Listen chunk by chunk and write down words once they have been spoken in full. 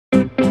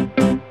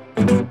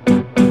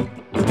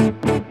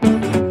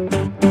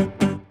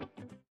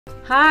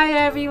Hi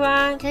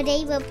everyone!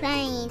 Today we're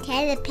playing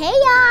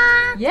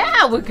Kiddopia.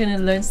 Yeah, we're gonna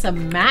learn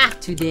some math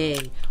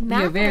today.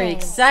 Math We're very Whiz.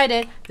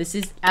 excited. This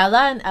is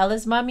Ella and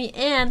Ella's mommy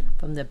Ann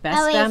from the best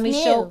Ella's family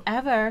new. show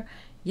ever.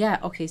 Yeah,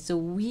 okay, so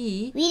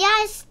we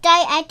gotta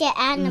start at the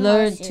animal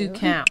learn zoo. to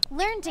count.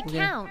 Learn to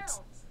count.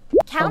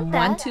 From Count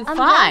 1 the to 5.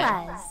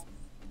 umbrellas.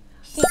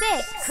 6.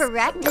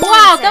 Correct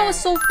Wow, answer. that was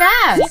so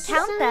fast!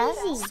 Count so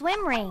the easy.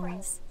 swim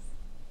rings.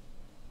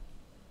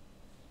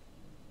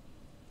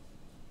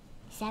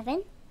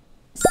 7.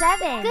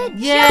 7. Good job.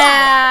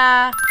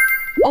 Yeah!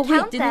 Oh wait,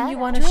 Count didn't the you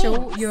want to show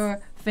drinks.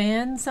 your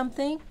fan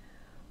something?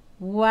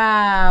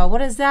 Wow, what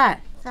is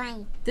that?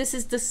 Fine. This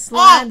is the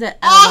slime that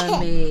Ella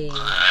made.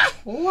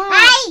 Wow.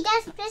 Hey,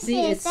 that's this See,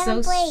 is it's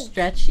so break.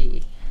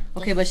 stretchy.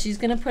 Okay, but she's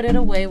going to put it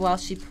away while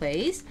she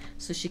plays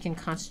so she can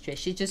concentrate.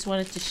 She just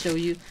wanted to show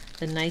you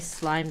the nice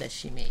slime that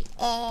she made.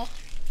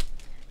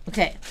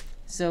 Okay,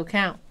 so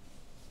count.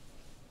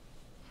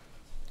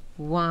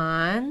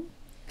 1.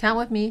 Count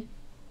with me.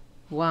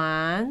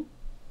 1,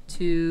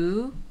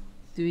 2,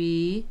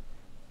 3,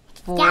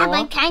 4. Dad,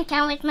 I can't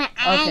count with my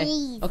Okay.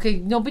 eyes. Okay,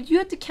 no, but you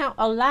have to count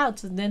aloud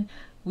so then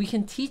we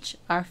can teach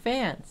our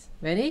fans.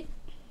 Ready?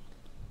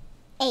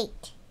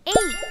 8. 8.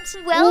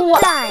 Well Wha-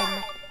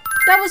 done.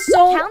 That was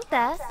so Count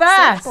the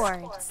fast.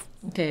 surfboards.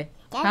 Okay,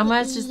 That's how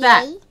much is easy.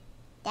 that?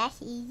 That's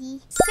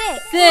easy.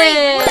 6.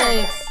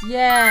 6.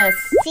 Yes.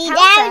 See, Count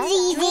that the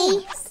was easy.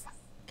 drinks.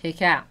 Okay,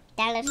 count.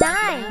 That was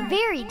 9.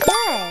 Very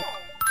good.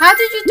 How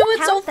did you do it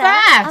so Count the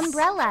fast?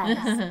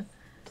 umbrellas.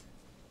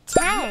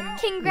 10. Wow.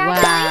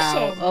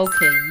 Congratulations.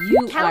 Okay,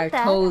 you Count are the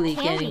totally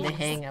getting the candies.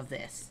 hang of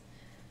this.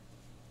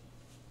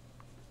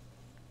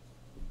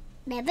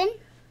 11.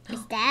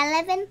 Is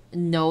that 11?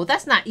 No,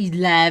 that's not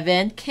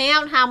 11.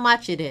 Count how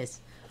much it is.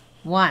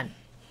 1,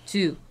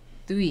 2,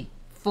 3,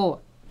 4,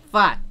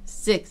 5,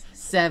 6,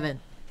 7,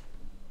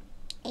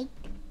 8.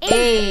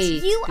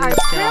 8. You Good are job.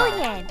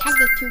 brilliant. I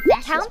did too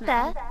fast. Count this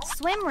time. the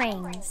swim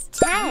rings.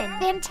 10.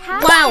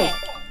 Fantastic. Wow.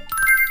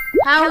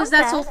 How Count is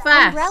that so the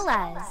fast?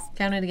 umbrellas.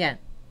 Count it again.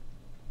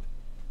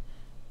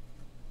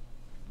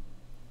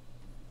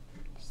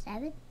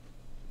 7.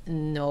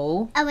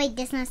 No. Oh wait,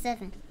 that's not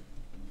 7.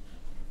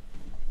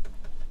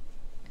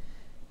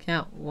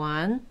 Count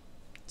 1,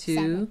 2,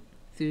 7.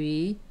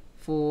 3,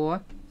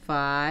 4,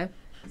 5,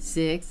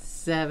 6,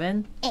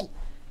 7, 8.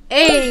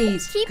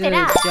 8. Keep Good it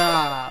up.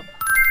 job.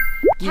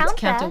 You Count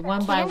counted the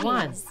one by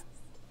one. candies.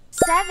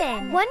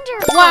 7.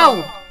 Wonderful.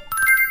 Wow.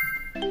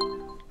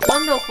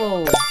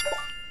 Wonderful.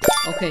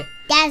 Okay.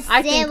 That's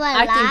I 0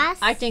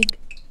 last.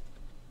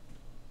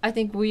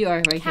 think we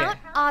are right Count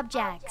here.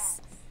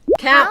 objects.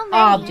 Count How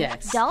many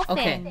objects. dolphins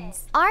Okay.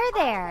 are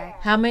there?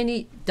 How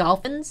many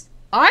dolphins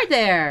are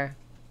there?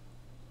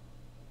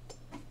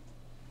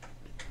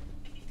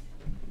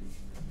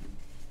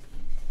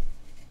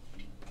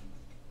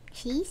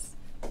 Cheese?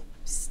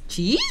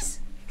 Cheese?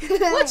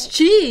 What's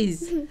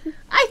cheese?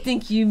 I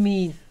think you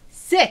mean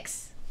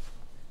 6.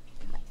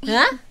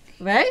 Huh?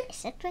 Right?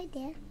 6 right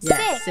there.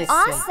 Yeah, 6. 6.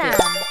 Awesome. Right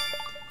there.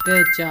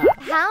 Good job.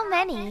 How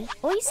many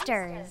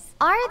oysters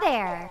are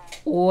there?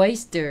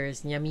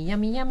 Oysters. Yummy,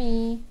 yummy,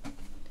 yummy.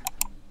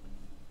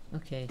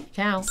 Okay,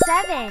 count.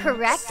 7.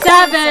 Correct.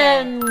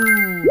 7.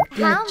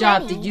 Good How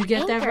job. many Did you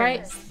get that right?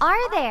 anchors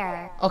are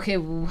there? Okay,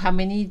 how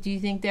many do you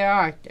think there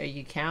are? Are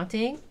you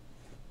counting?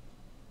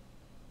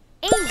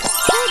 8.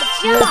 Good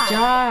Good job.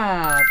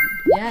 job.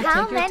 Yeah,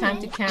 How take your time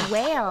many to count.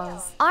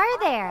 whales are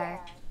there?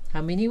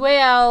 How many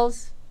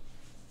whales?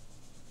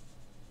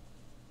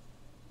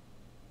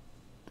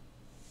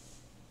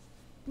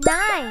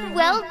 9.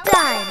 Well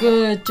done.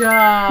 Good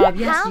job.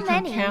 Yes, How you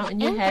can many count in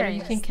your head or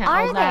you can anchors count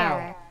are out loud.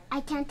 there?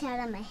 I can't tell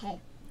on my head.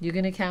 You're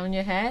going to count in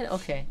your head?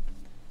 Okay.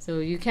 So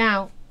you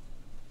count.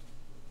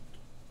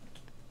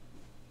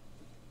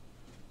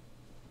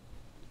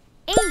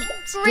 8.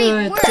 Great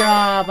Good work.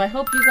 job. I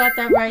hope you got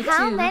that right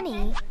How too.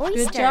 many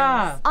oysters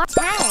job. are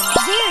 10?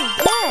 Very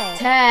good.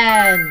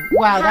 10.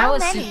 Wow, that How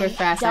was many super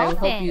fast. I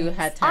hope you dolphins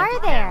had time are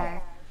to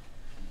there?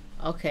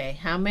 count. Okay,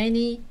 how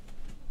many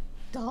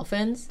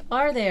dolphins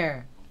are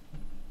there?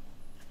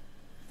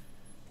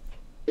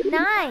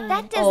 9.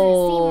 That doesn't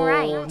seem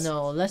right. Oh,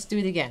 no. Let's do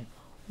it again.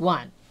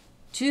 1,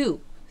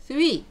 2,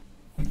 3,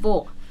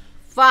 4,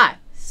 5,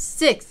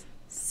 6,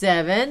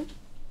 7,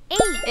 8.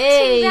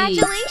 8.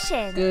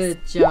 Congratulations.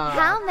 Good job.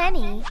 How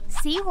many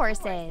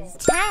seahorses?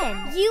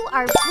 10. You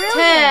are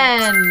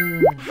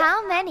brilliant. 10.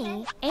 How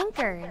many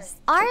anchors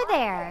are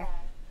there?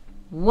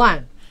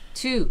 1,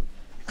 2,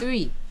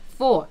 3,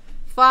 4,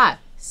 5,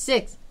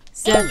 6,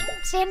 7, 8.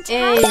 Fantastic.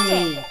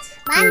 8.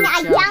 Mommy, Good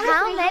I job. counted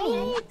How my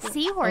many head.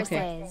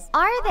 seahorses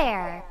are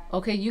there?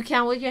 Okay, you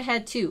count with your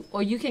head too,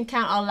 or you can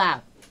count out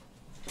loud.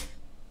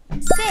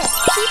 6.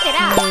 Keep it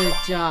up. Good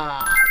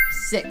job.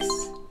 6.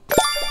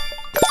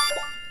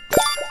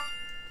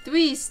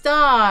 3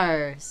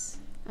 stars.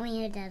 When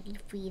you're done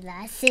with 3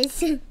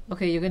 glasses.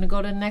 Okay, you're going to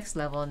go to the next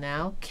level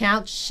now.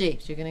 Count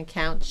shapes. You're going to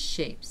count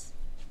shapes.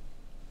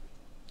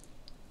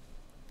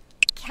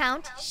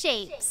 Count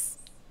shapes.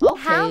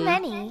 Okay. How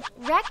many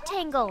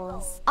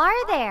rectangles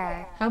are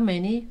there? How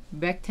many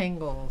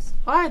rectangles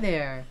are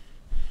there?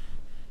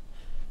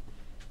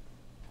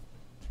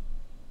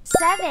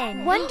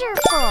 7.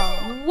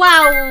 Wonderful.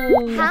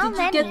 Wow! How Did you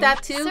many get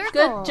that too? circles?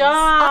 Good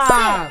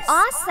job! 6.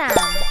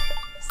 Awesome.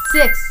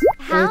 6.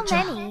 How Good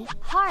job. many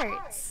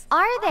hearts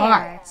are there?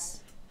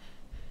 Hearts?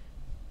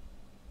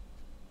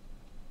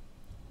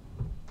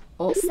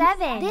 Oh.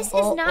 7. This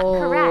is not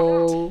correct.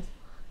 Oh.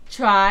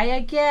 Try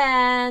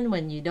again.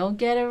 When you don't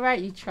get it right,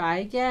 you try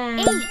again.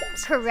 8.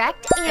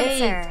 Correct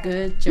answer. 8.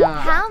 Good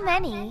job. How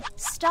many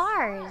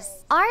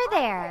stars are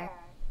there?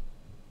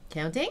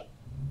 Counting?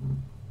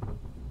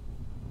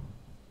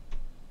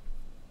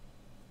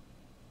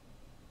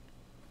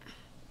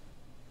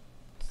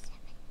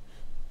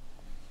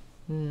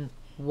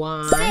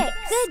 One. 6.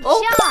 Good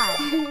Oh.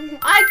 job.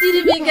 I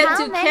didn't even get How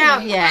to many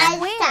count yet.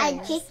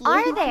 squares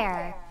are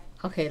there?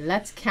 Okay,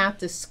 let's count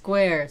the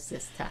squares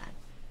this time.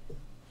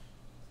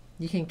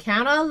 You can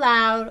count out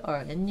loud or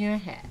in your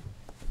head.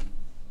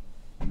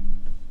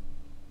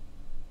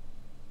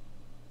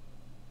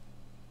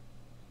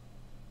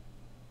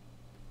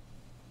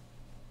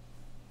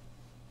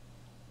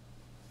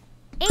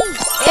 Eight.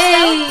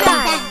 Eight.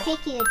 That's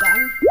tricky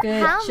again.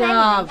 Good How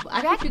job. many I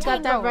hope you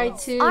got that right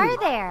rectangles too. are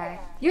there?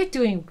 You're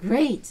doing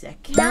great at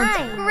 9.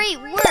 counting.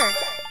 Great work.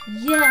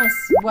 Yes.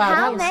 Wow,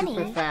 How that was many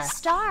super fast.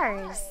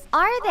 stars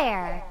are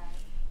there?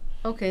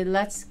 Okay,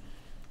 let's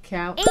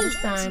count 8. this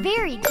time.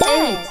 Very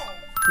good. 8.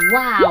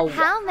 Wow.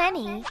 How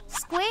many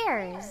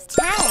squares?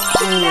 10. Ooh,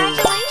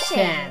 Congratulations.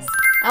 10.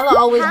 Ella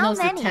always How knows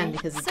the many 10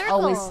 because it's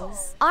circles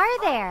always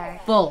are there?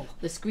 full.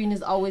 The screen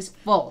is always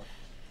full.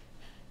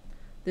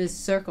 There's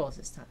circles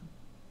this time.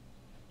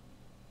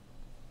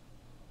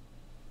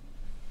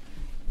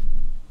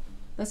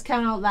 Let's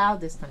count out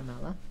loud this time,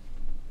 Ella.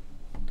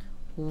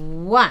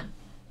 1,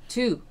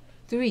 2,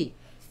 3,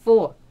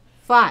 4,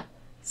 5,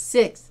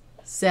 6,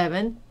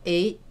 7,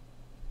 8.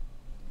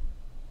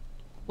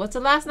 What's the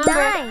last number?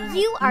 9.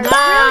 You are 9.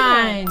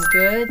 brilliant.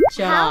 Good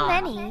job. How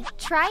many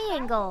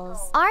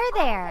triangles are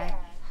there?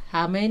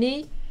 How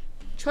many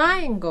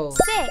triangles?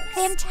 6.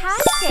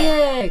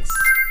 Fantastic. 6.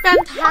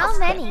 Fantastic. How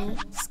many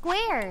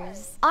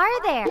squares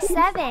are there?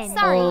 7.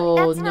 Sorry, Oh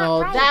that's no,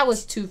 not right. that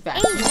was too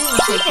fast. 8. You didn't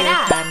take Keep it your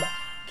up. time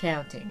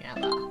counting,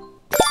 Ella.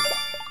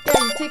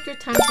 Yeah, you take your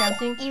time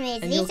counting. Anyways,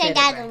 at and you'll least I get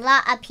got it a right.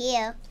 lot up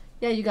here.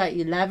 Yeah, you got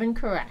 11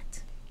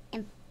 correct.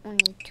 And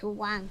only 2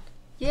 1.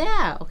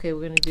 Yeah, okay,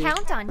 we're gonna do.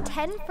 Count on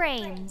 10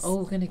 frames. Oh,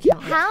 we're gonna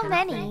count. like How 10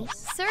 many frames.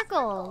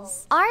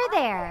 circles are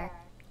there?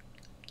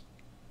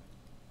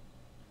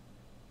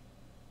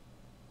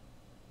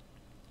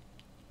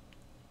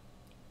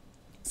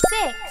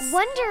 6.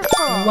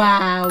 Wonderful.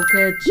 Wow,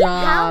 good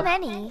job. How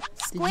many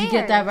squares Did you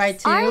get that right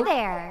too? are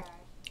there?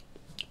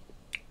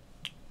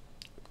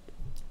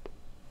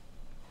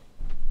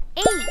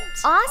 8.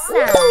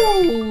 Awesome.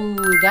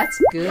 Ooh, that's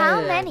good.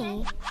 How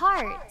many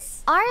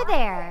hearts are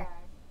there?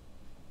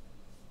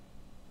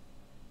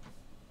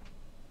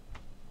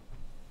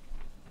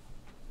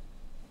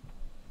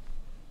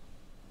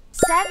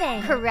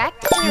 7.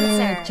 Correct Good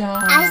answer.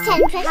 job. I was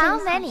 10 questions.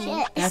 How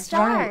many That's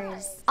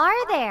stars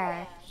are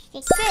there?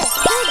 6.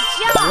 6. Good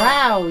job.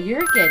 Wow,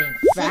 you're getting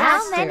How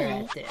faster many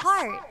at this.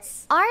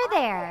 hearts are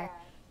there?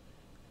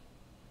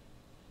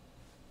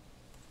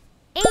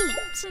 8.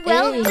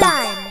 Well 8.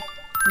 done.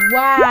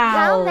 Wow.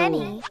 How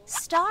many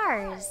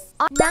stars?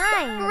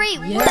 9. Great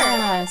work.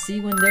 Yeah, see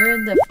when they're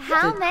in the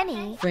How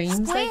many frames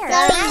like squares?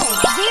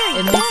 that,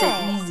 10. it Very makes good.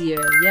 it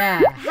easier.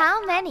 Yeah.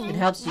 How many It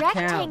helps you count.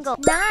 rectangle?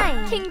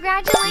 9.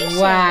 Congratulations.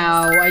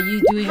 Wow, are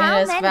you doing How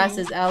it as many fast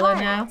as Ella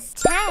now? hearts?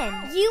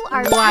 10. You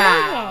are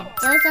Wow.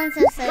 brilliant. Those ones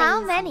are so How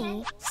easy.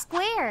 many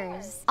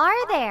squares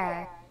are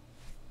there?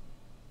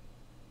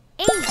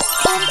 8.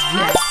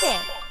 Fantastic.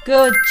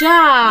 Good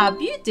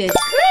job. You did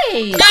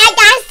great. I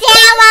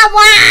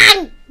got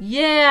 7 1.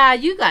 Yeah,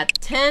 you got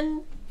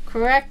 10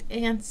 correct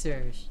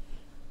answers.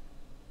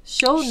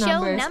 Show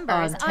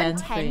numbers on 10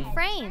 frames.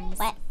 frames.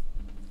 What?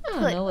 I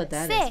don't know what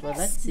that is, but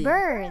let's 6 see.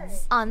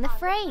 birds on the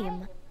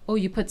frame. Oh,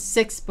 you put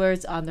 6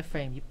 birds on the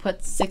frame. You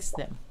put 6 of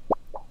them.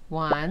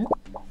 1,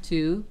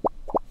 2,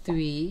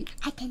 3,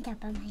 I can do it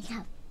by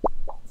myself.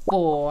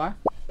 4,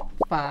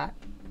 5,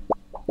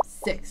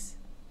 6.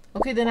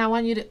 Okay, then I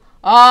want you to...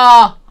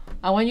 Oh!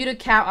 I want you to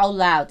count out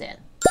loud then.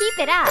 Keep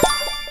it up.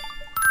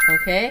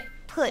 Okay?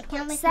 Put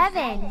Count with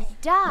 7 my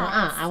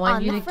dots I want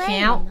on you the to frame.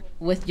 count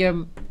with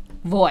your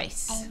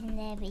voice. I've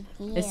never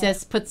did. It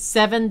says put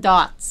 7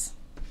 dots.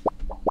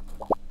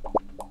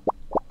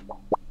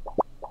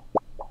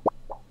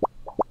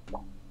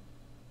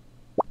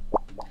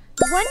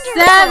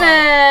 Wonderful.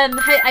 7!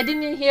 Hey, I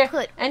didn't hear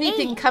Put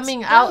anything 8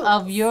 coming out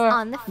of boats your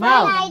on the frame.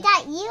 mouth. I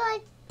thought you were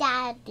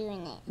dad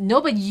doing it.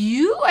 No, but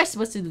you are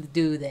supposed to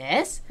do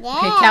this. Yeah.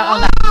 Okay, count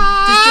out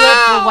loud. Just do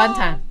it for one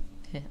time.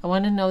 Okay, I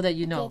want to know that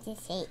you know.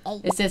 Just say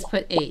 8. It says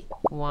put 8.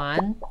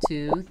 1,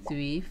 2,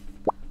 3,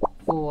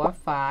 4,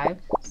 5,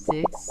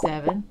 6,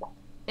 7,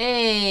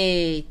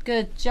 8.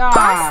 Good job.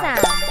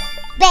 Awesome.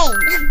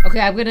 Bang. Okay,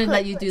 I'm gonna Put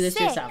let you do this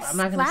 6 yourself. I'm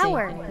not gonna say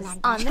anything. flowers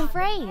on the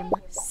frame.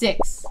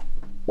 6.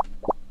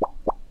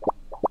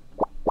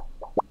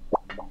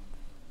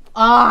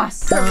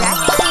 Awesome.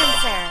 Correct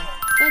answer.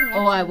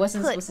 Oh, I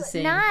wasn't Put supposed to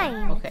say 9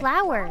 anything. Okay.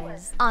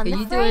 flowers on Can the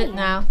you do frame. it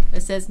now?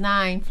 It says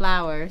 9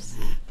 flowers.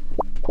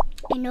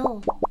 I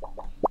know.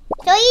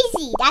 So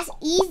easy. That's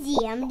easy.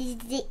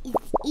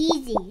 It's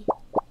easy.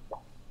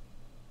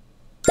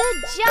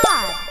 Good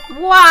job.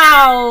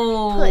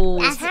 Wow.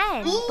 Put That's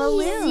 10 easy.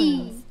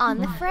 balloons on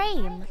the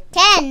frame.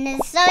 10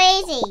 is so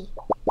easy.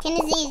 10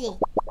 is easy.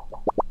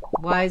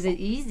 Why is it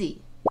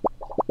easy?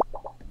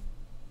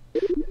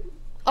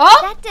 Oh,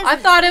 That doesn't I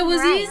thought it seem was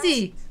right.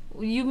 easy.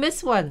 You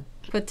missed one.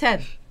 Put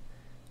 10.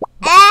 Oh,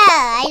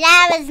 I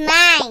thought it was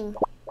 9.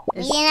 We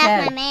It's didn't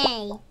have 10. my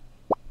May.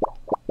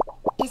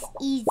 It's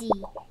easy.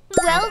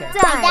 Well Okay. I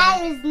done.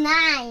 thought it was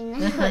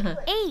 9. Put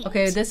 8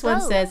 Okay, this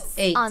one says bows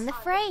 8. on the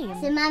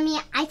frame. So, Mommy,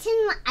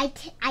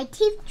 I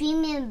keep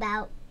dreaming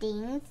about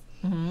things,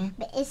 Mhm.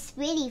 but it's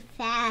really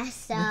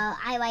fast. So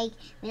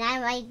when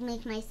I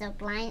make myself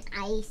blind,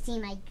 I see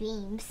my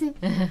dreams, so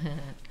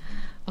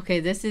Okay,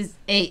 this is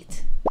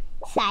 8.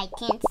 I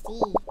can't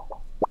see.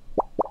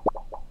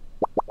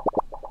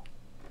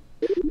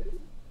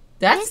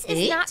 That's This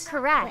 8? is not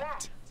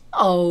correct.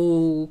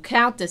 Oh,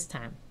 count this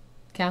time.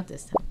 Count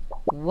this time.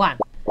 1,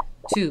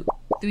 2,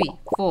 3,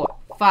 4,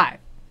 5,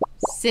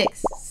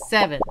 6,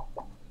 7,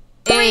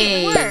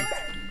 Great 8. work.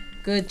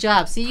 Good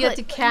job. See, you have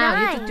to Put count.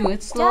 You have to 9 do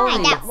it slowly.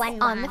 I got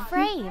one on the wrong.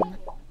 frame.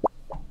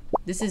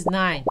 This is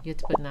 9. You have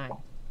to put 9.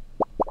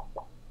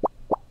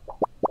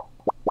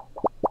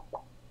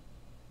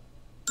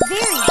 Very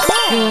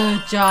good.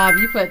 Good job.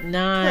 You put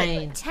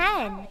 9. Put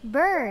 10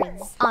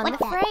 birds on What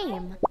the the-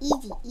 frame.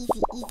 Easy,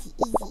 easy, easy,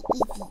 easy,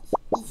 easy,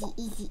 easy,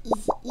 easy,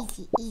 easy,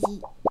 easy,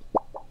 easy.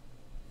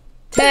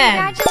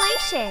 10.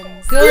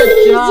 Congratulations.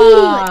 Good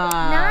job.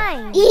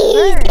 9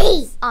 Easy.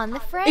 birds on the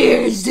frame.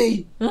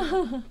 Easy.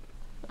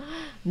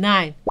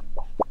 9.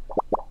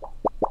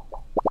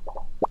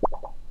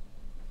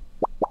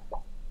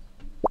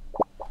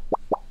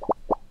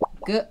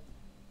 Good.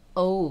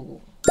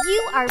 Oh.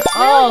 You are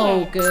Oh,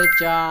 brilliant. good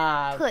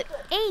job. Put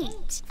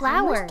 8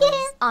 flowers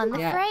on the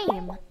Yeah.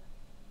 frame.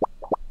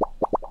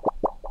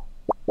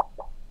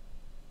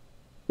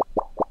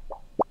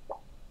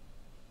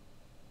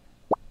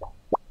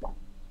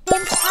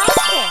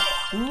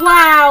 Fantastic.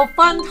 Wow,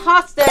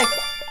 fantastic.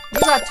 You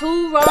got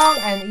 2 wrong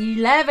and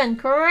 11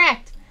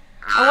 correct.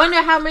 I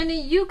wonder how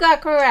many you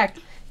got correct.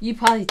 You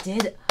probably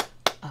did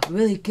a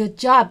really good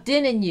job,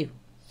 didn't you?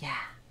 Yeah,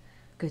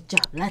 good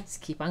job. Let's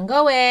keep on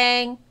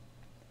going.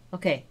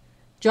 Okay,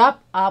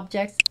 drop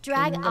objects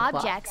Drag in the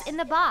objects box. in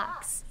the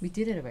box. We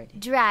did it already.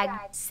 Drag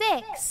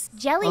 6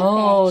 jellyfish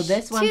Oh,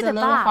 this to one's the a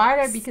little box.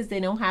 harder because they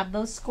don't have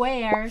those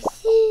squares.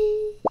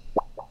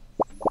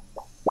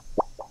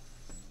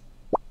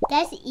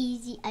 That's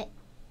easy.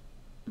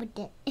 What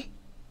the?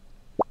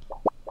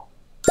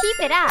 Keep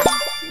it up.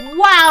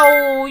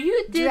 Wow,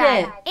 you did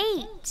Drag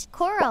it. 8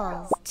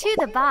 corals to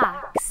the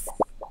box.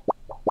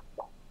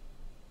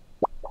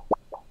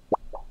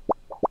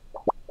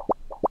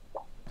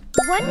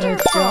 Good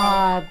Wonderful.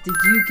 job. Did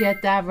you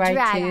get that right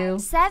Drag too?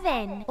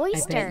 7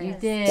 oysters you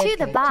did. to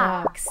the Good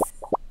box.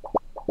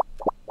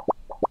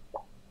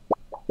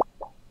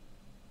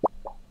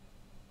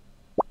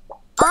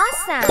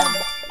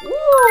 Awesome.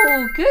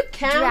 Ooh, good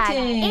Drag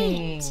counting.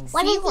 8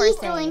 What is he seahorses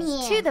doing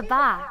here? to the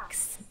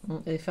box.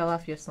 It fell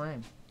off your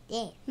slime.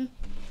 Yeah.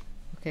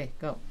 Okay,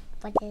 go.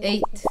 What is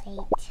 8. this 8?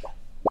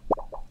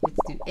 Let's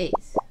do 8.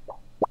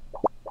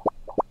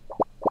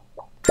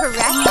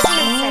 Correct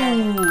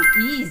answer.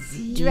 Ooh,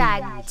 easy.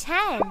 Drag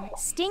 10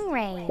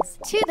 stingrays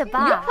to the You're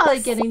box. probably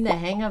getting the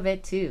hang of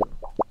it too.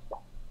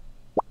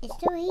 It's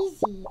so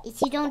easy.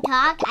 If you don't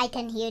talk, I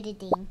can hear the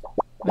thing.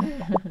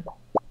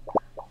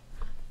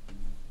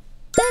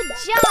 Good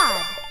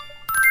job.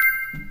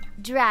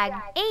 Drag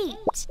 8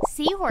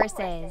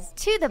 seahorses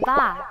to the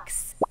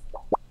box.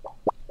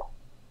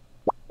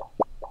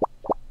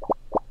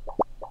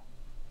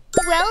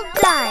 Well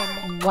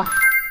done. Wow.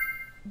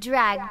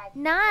 Drag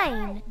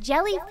 9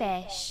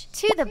 jellyfish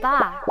to the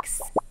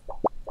box.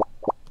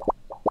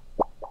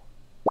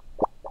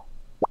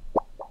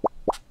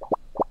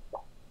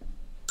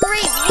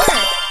 Great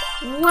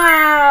work.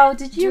 Wow,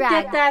 did you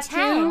Drag get that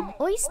 10 too?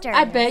 oysters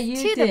I bet you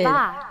to did. the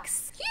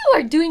box. You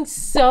are doing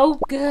so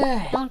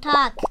good. Don't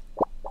talk.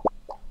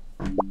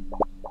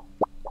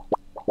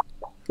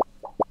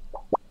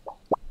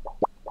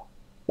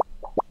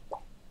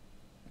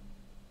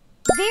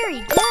 Very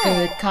good.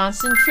 Good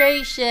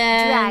concentration.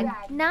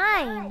 Drag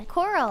 9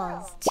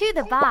 corals to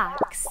the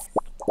box.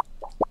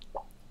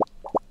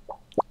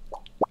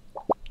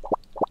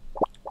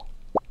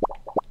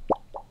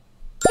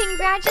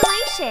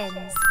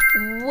 Congratulations.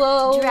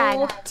 Whoa.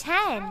 Drag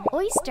 10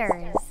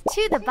 oysters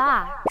to the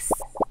box.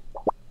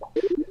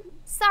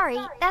 Sorry,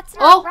 that's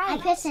not Oh. I right.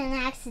 pressed an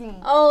accident.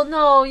 Oh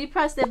no, you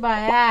pressed it by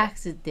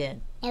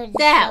accident. It was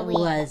That so weird.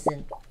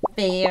 wasn't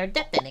fair.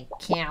 That didn't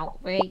count,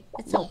 right?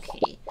 It's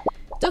okay.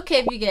 It's okay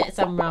if you get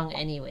some wrong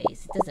anyways.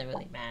 It doesn't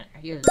really matter.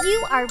 You're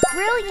You are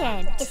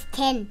brilliant. It's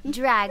 10.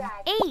 Drag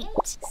 8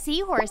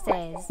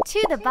 seahorses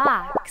to the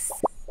box.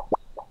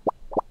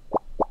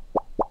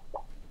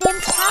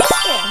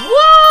 Fantastic.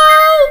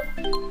 Whoa!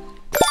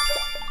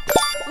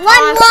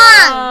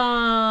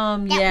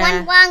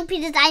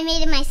 because I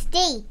made a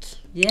mistake.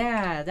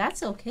 Yeah,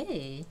 that's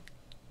okay.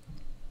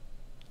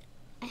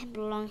 I have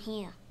long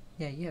hair.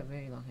 Yeah, you have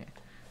very long hair.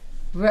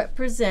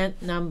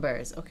 Represent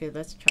numbers. Okay,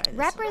 let's try this.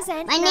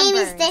 Represent My numbers. name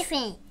is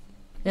different.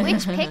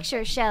 Which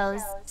picture shows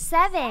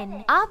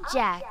 7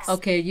 objects?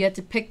 Okay, you have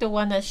to pick the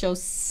one that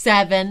shows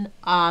 7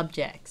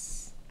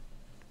 objects.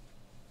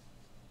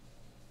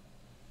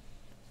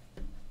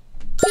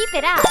 Keep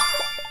it up.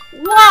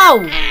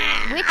 Whoa!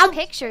 Which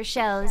picture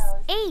shows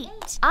 8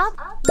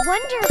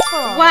 Wonderful.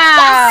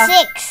 Wow!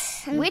 That's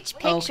 6. Which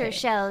picture Okay.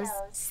 shows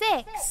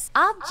 6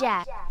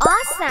 objects?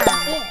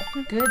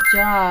 Awesome. Good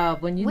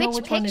job. When you know Which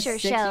which one is picture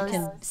 6, you shows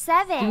can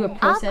 7 do a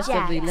process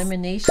objects? of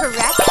elimination.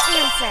 Correct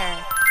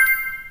answer.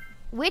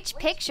 Which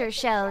picture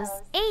shows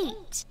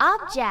 8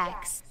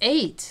 objects?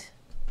 8.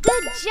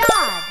 Good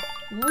job.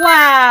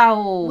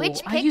 Wow!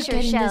 Which Are you picture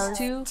getting shows this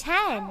too?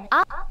 10?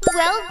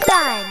 Well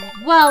done.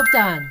 Well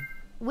done.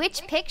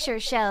 Which picture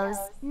shows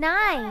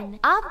 9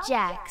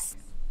 objects?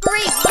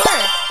 Great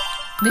work.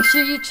 Make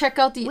sure you check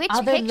out the Which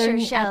other picture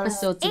learning shows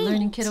episodes, the 8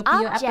 Learning Kiddopia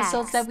objects?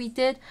 episodes that we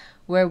did,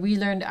 where we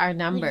learned our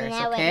numbers,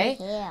 Now okay?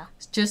 we're here.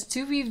 Just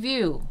to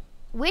review.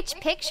 Which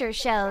picture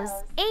shows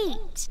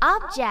 8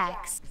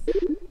 objects?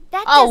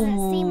 That Oh,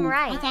 doesn't seem I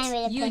right. can't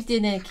really You put-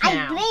 didn't I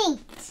count.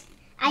 blinked.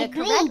 I The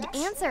correct blinked.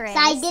 answer So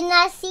I is did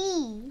not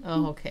see.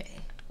 Oh, okay.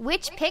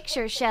 which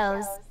picture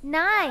shows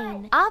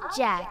 9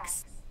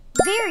 objects?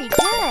 Very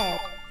good.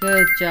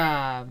 Good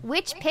job.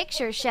 Which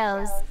picture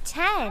shows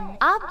 10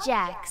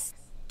 objects?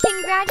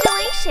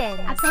 Congratulations.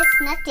 I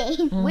pressed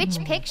nothing. Which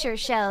picture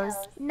shows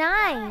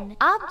 9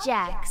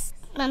 objects?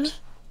 Mommy.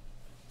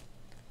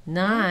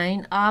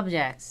 9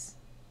 objects.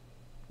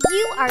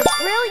 You are I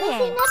see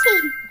brilliant.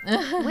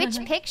 nothing.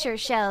 Which picture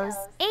shows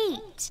 8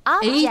 8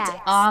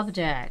 objects?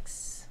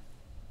 objects.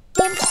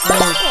 Good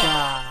Fantastic.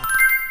 job.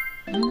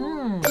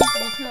 Mm.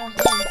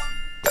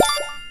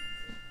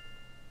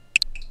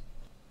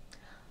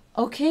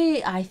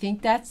 Okay, I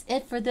think that's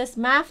it for this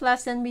math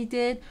lesson we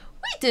did.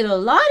 We did a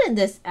lot in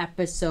this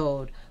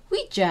episode.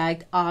 We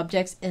jagged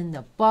objects in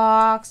the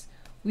box.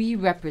 We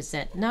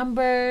represent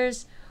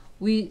numbers.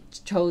 We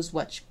chose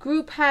which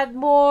group had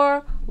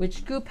more,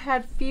 which group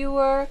had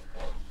fewer.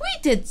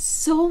 We did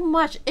so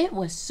much. It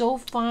was so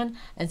fun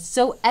and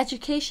so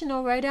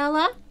educational, right,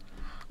 Ella?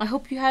 I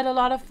hope you had a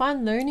lot of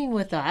fun learning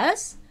with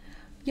us.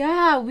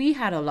 Yeah, we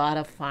had a lot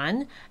of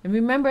fun. And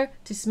remember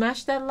to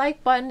smash that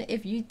like button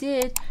if you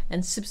did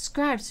and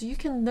subscribe so you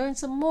can learn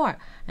some more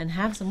and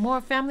have some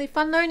more family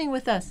fun learning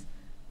with us.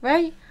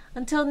 Right?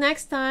 Until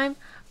next time,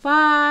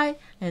 bye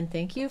and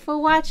thank you for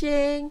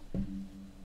watching.